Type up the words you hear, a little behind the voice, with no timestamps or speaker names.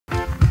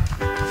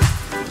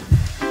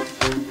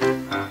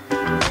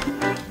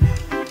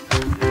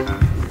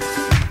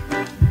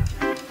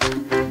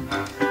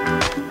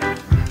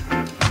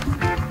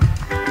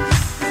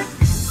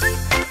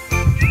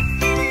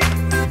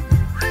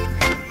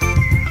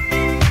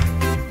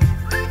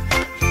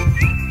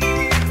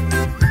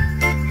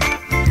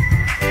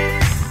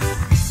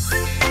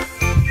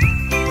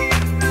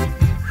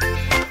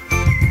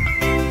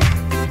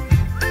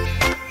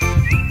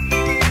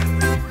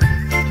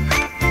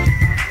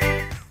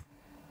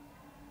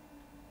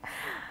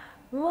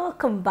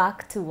Welcome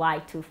back to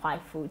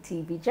Y254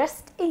 TV.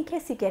 Just in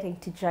case you're getting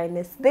to join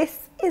us,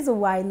 this is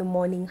Y in the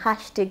Morning,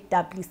 hashtag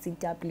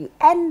WCW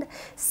and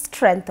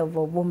Strength of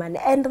a Woman.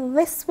 And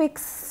this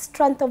week's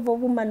Strength of a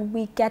Woman,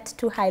 we get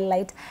to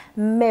highlight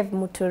Mave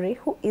Muturi,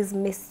 who is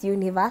Miss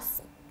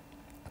Universe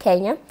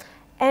Kenya,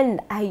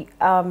 and a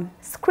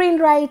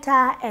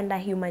screenwriter and a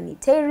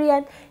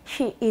humanitarian.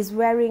 She is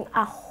wearing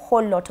a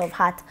whole lot of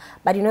hats,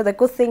 but you know the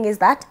good thing is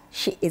that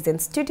she is in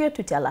studio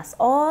to tell us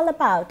all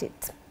about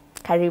it.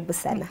 Karibu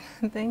sana.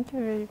 Thank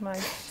you very much.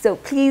 So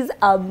please,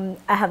 I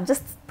have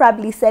just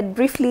probably said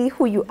briefly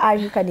who you are.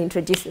 You can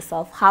introduce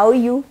yourself, how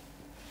you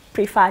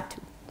prefer to.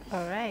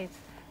 All right.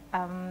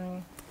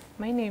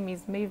 My name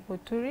is Mave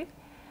Muturi,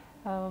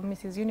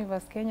 Mrs.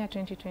 Universe Kenya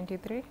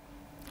 2023.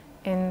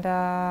 And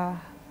a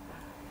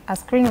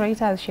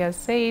screenwriter, as she has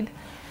said,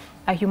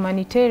 a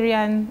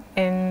humanitarian,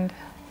 and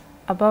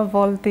above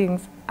all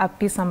things, a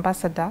peace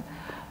ambassador.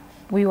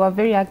 We were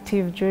very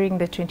active during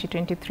the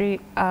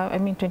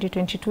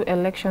 2022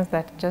 elections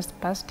that just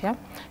passed, yeah.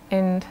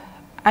 And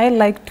I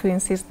like to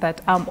insist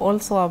that I'm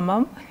also a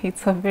mom.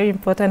 It's a very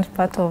important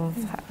part of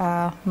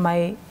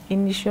my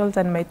initials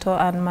and my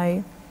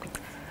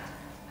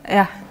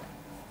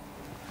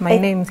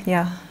names,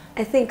 yeah.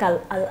 I think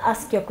I'll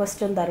ask you a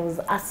question that was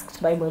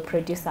asked by my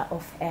producer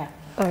off air.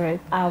 All right.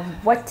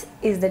 What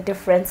is the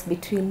difference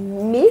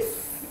between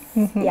Miss,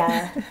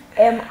 yeah,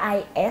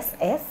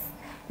 M-I-S-S,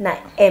 na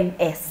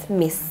MS,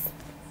 Miss?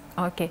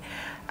 Okay.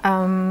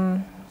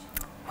 When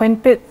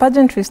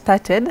pageantry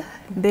started,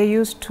 they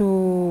used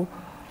to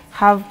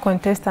have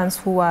contestants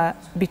who were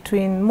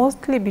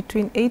mostly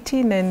between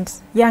 18 and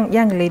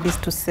young ladies,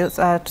 to say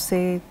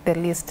the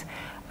least.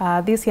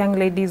 These young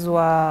ladies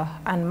were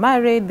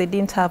unmarried, they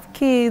didn't have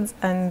kids,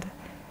 and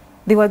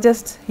they were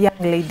just young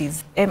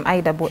ladies,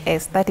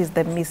 M-I-S-S, that is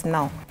the Miss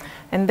now.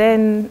 And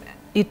then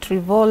it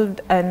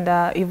revolved and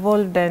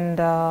evolved, and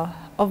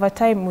over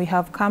time we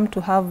have come to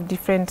have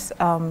different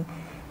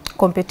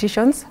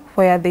competitions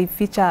where they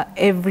feature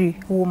every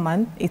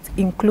woman. It's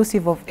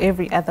inclusive of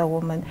every other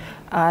woman,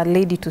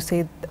 lady to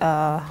say.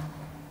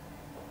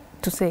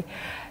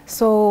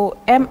 So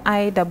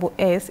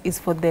M-I-S-S is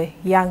for the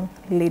young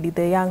lady,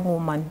 the young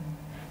woman.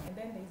 And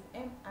then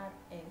there's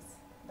M-R-S,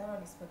 that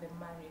one is for the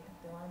married,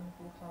 the one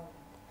who have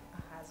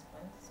a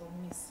husband, so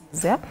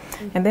Mrs. Yeah?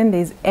 And then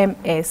there's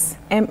M-S.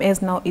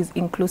 M-S now is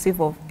inclusive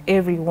of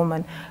every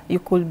woman. You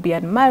could be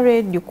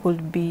unmarried, you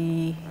could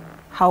be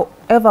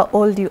however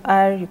old you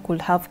are, you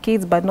could have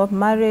kids but not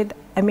married.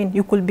 I mean,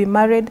 you could be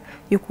married,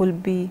 you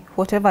could be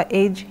whatever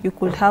age, you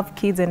could have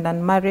kids and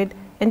unmarried,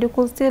 and you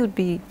could still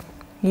be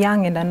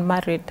young and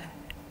unmarried.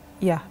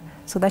 Yeah,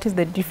 so that is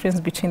the difference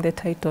between the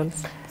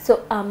titles.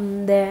 So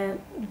the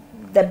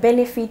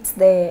benefits,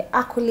 the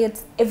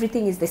accolades,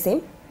 everything is the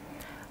same,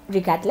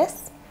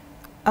 regardless?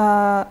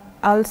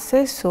 I'll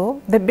say so.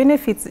 The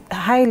benefits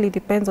highly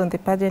depends on the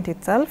pageant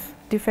itself.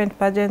 Different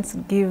pageants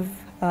give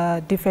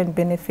different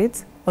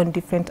benefits on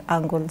different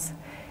angles.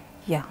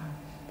 Yeah.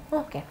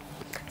 Okay.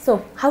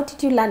 So how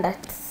did you land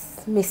at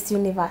Miss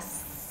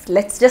Universe?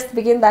 Let's just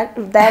begin there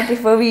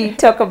before we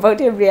talk about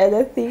every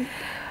other thing.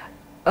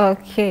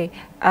 Okay.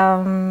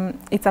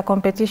 It's a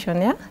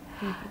competition, yeah?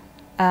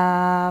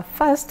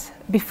 First,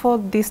 before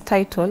this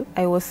title,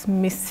 I was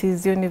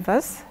Mrs.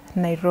 Universe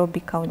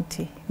Nairobi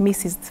County.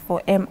 Miss is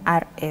for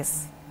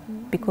M-R-S,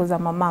 because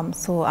I'm a mom,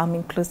 so I'm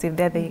inclusive.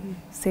 There they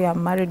say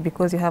I'm married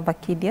because you have a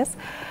kid, yes.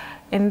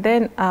 And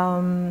then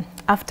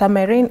after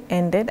my reign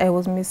ended, I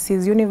was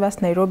Mrs.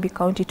 Universe Nairobi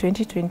County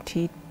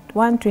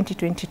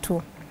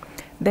 2021-2022.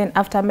 Then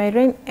after my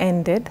reign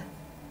ended,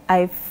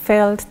 I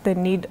felt the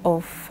need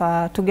of,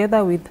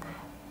 together with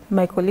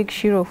my colleague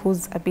Shiro,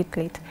 who's a bit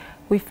late,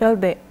 we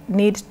felt the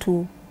need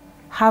to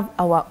have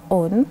our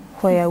own,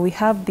 where we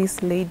have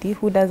this lady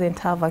who doesn't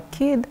have a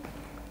kid,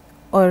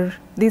 or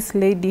this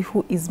lady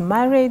who is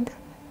married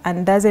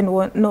and doesn't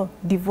want,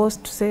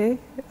 divorced to say,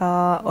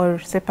 or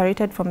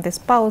separated from the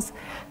spouse.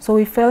 So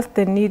we felt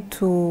the need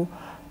to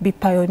be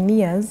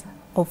pioneers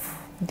of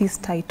this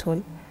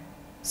title.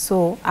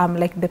 So I'm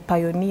like the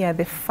pioneer,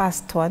 the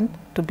first one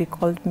to be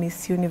called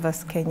Miss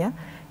Universe Kenya.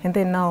 And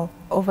then now,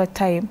 over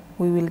time,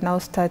 we will now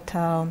start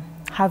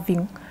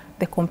having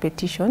the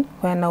competition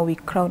where now we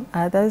crown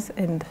others,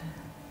 and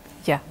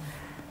yeah.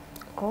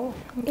 Oh,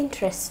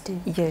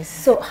 interesting. Yes.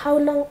 So how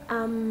long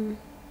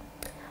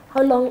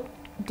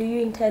do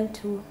you intend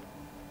to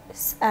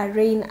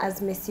reign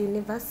as Miss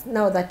Universe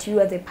now that you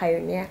are the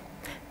pioneer?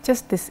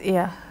 Just this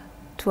year.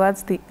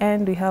 Towards the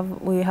end,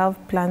 we have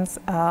plans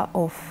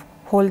of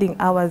holding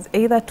ours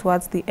either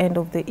towards the end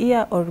of the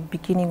year or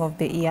beginning of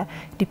the year,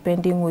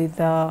 depending with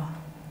a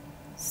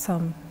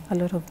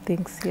lot of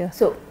things here.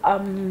 So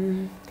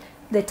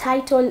the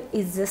title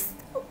is just,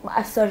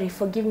 sorry,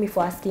 forgive me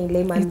for asking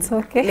layman. It's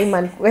okay.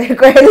 Layman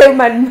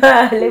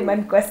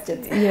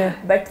questions. Yeah.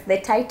 But the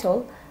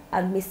title,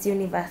 Miss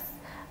Universe,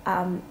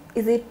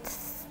 is it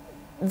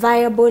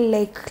viable,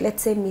 like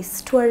let's say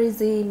Miss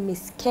Tourism,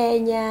 Miss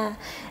Kenya?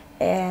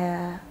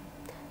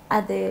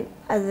 Are the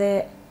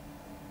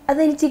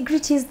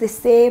integrities the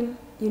same?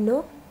 You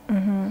know?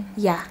 Mm-hmm.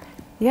 Yeah.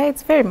 Yeah,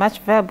 it's very much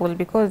viable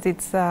because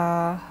it's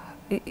the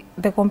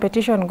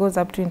competition goes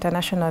up to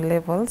international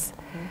levels.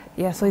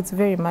 Yeah, so it's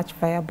very much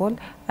viable.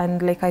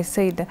 And like I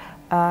said,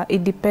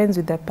 it depends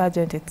with the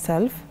pageant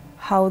itself,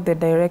 how the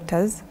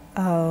directors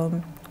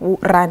run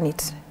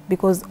it,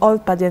 because all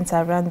pageants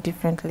are run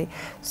differently.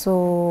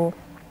 So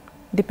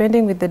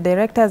depending with the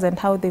directors and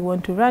how they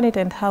want to run it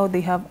and how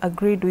they have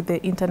agreed with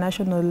the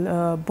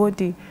international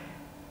body,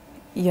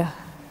 yeah,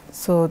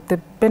 so the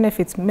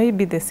benefits may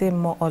be the same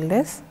more or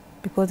less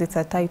because it's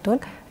a title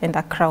and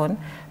a crown,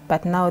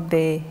 but now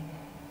the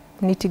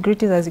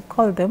nitty-gritties, as you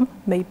call them,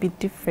 may be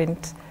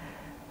different.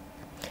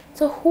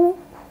 So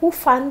who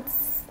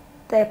funds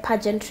the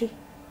pageantry?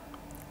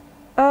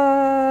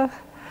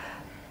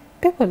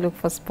 People look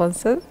for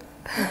sponsors.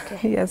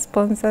 Okay. Yeah,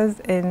 sponsors,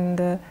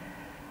 and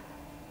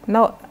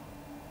now,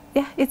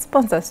 yeah, it's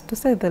sponsors, to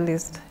say the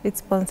least. It's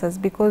sponsors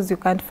because you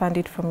can't fund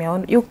it from your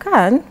own. You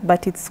can,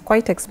 but it's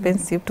quite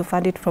expensive to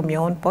fund it from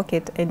your own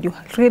pocket, and you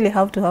really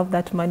have to have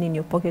that money in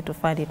your pocket to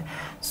fund it.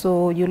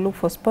 So you look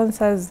for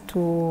sponsors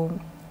to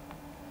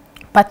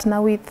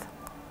partner with.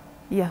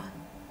 Yeah.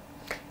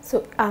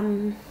 So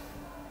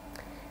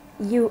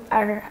you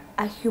are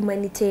a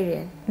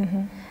humanitarian.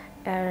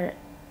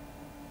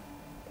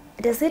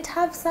 Does it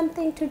have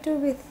something to do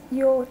with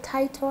your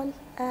title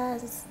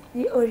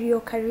or your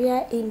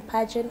career in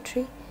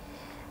pageantry?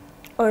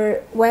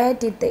 Or where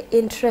did the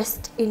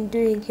interest in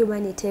doing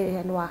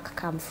humanitarian work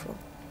come from?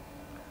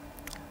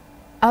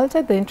 I'll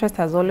say the interest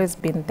has always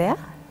been there,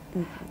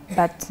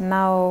 but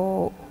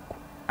now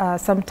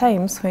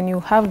sometimes when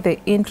you have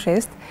the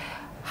interest,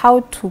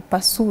 how to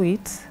pursue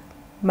it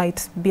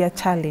might be a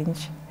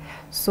challenge.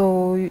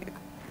 So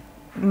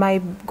my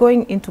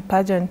going into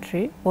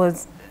pageantry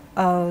was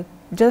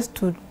just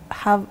to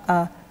have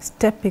a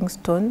stepping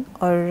stone,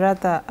 or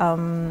rather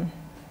an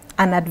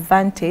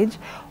advantage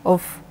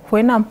of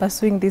when I'm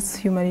pursuing these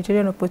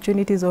humanitarian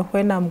opportunities, or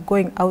when I'm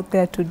going out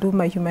there to do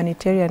my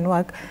humanitarian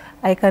work,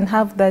 I can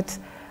have that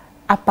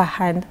upper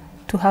hand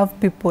to have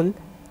people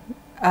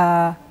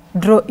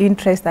draw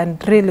interest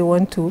and really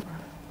want to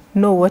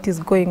know what is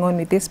going on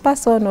with this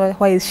person, or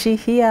why is she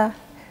here.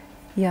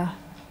 Yeah.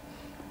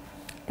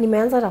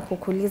 Nimeanza na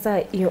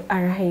kukuuliza you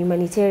are a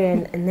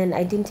humanitarian, and then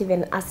I didn't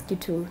even ask you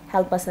to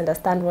help us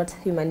understand what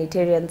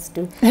humanitarians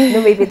do. You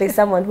know, maybe there's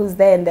someone who's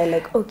there and they're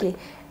like, okay,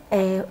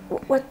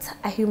 what's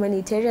a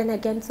humanitarian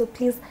again? So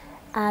please,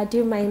 do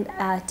you mind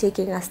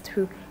taking us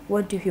through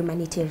what do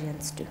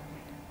humanitarians do?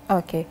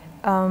 Okay.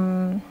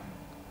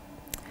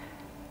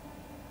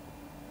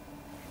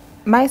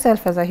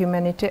 Myself as a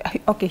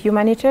humanitarian, okay,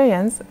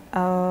 humanitarians,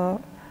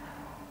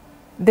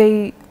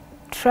 they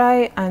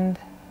try and,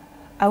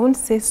 I won't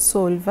say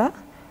solve,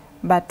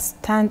 but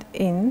stand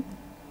in,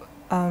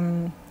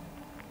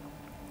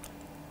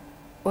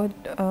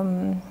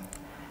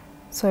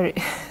 sorry.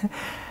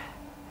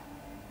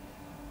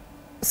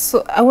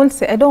 So I won't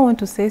say, I don't want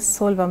to say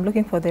solve, I'm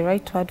looking for the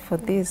right word for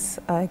this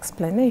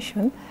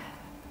explanation.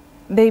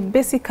 They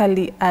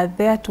basically are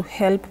there to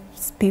help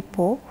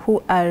people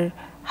who are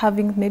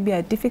having maybe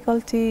a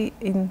difficulty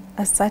in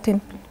a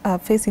certain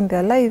phase in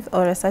their life,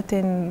 or a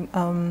certain,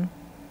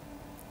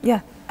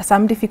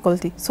 some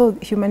difficulty. So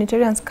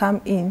humanitarians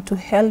come in to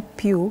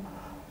help you,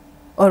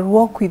 or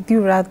walk with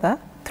you rather,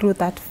 through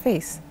that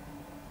phase.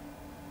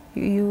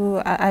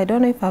 I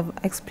don't know if I've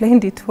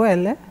explained it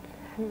well,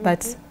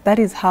 but that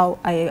is how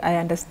I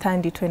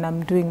understand it when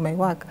I'm doing my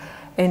work.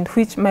 And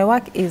which my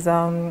work is,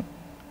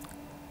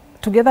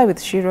 together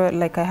with Shiro,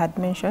 like I had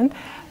mentioned,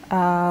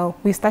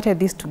 we started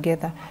this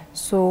together.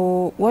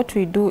 So what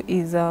we do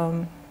is,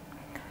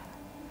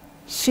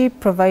 she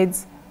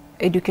provides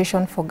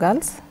education for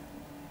girls,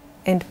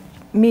 and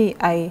me,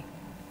 I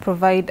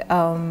provide,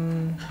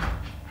 I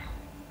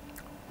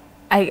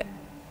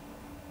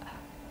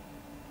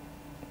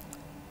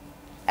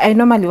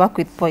normally work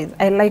with boys.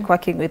 I like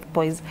working with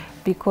boys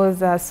because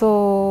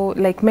so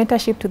like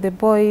mentorship to the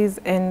boys,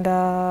 and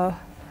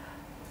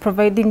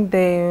providing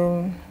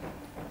them,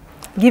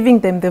 giving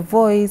them the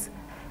voice,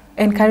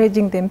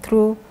 encouraging them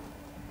through.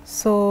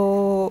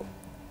 So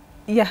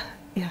yeah.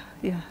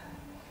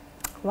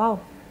 Wow,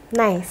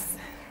 nice.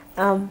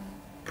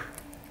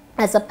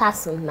 As a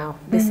person now,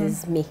 this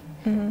is me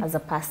as a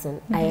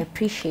person. I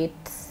appreciate,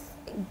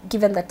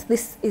 given that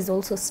this is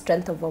also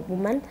strength of a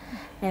woman,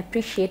 I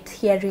appreciate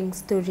hearing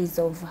stories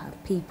of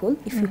people.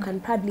 If you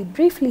can probably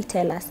briefly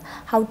tell us,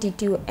 how did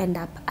you end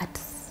up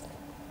at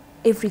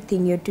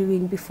everything you're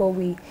doing before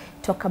we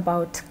talk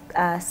about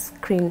your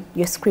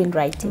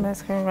screenwriting? My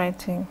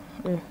screenwriting.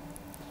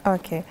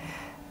 Okay.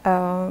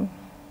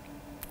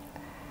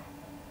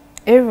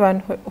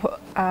 Everyone,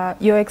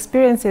 your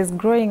experiences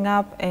growing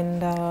up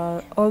and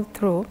all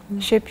through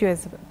shape you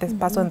as the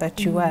person that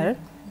you are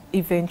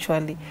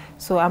eventually.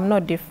 So I'm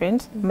not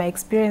different. My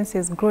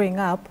experiences growing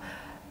up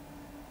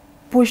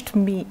pushed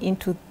me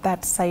into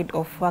that side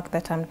of work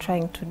that I'm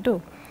trying to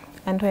do.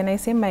 And when I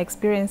say my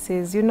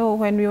experiences, you know,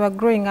 when we were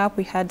growing up,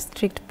 we had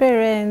strict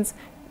parents.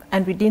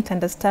 and we didn't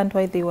understand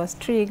why they were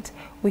strict.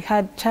 We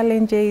had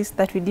challenges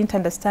that we didn't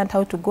understand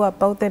how to go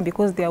about them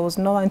because there was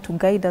no one to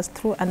guide us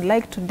through. And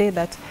like today,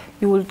 that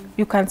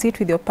you can sit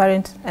with your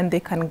parents and they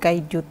can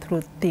guide you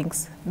through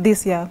things.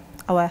 This year,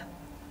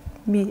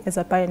 me as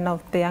a parent now,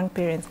 the young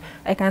parents,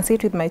 I can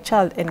sit with my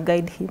child and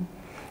guide him.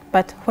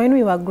 But when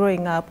we were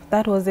growing up,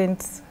 that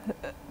wasn't,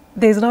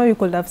 there's no way you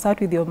could have sat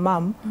with your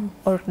mom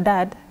or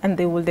dad and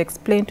they would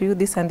explain to you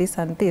this and this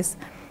and this.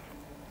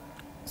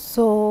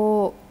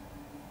 So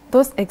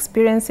those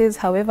experiences,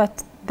 however,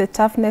 the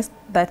toughness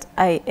that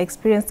I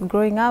experienced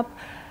growing up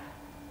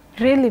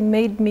really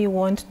made me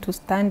want to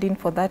stand in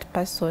for that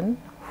person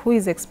who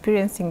is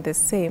experiencing the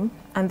same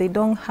and they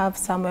don't have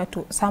someone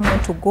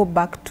to go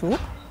back to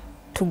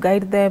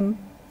guide them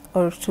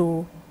or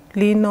to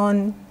lean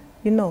on,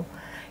 you know.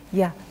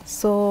 Yeah,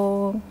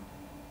 so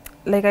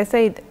like I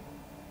said,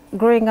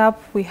 growing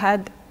up we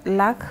had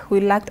lack, we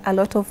lacked a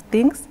lot of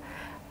things,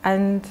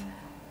 and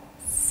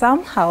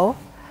somehow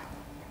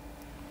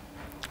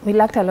we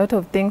lacked a lot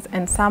of things,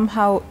 and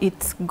somehow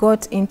it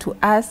got into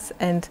us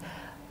and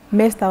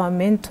messed our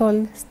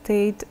mental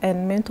state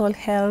and mental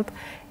health.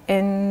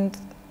 And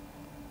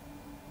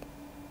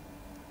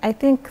I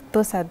think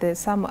those are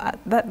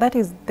that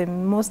is the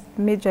most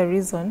major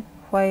reason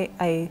why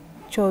I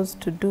chose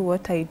to do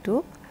what I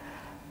do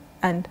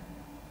and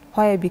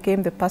why I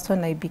became the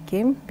person I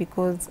became,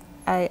 because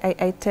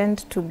I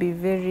tend to be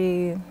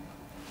very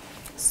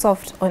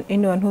soft on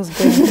anyone who's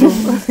going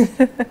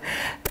through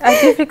a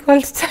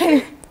difficult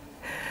time.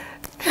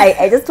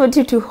 I just want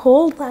you to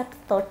hold that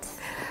thought.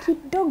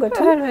 Kidogo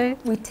tu. All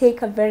right. We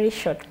take a very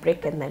short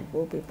break and then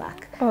we'll be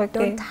back. Okay.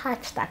 Don't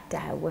touch that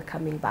dial. We're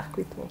coming back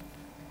with more.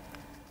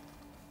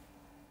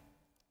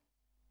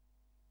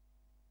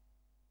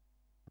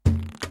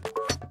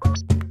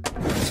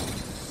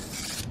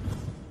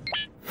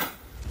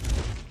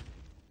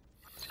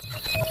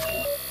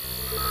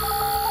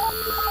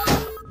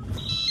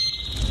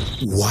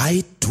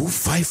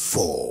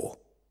 Y254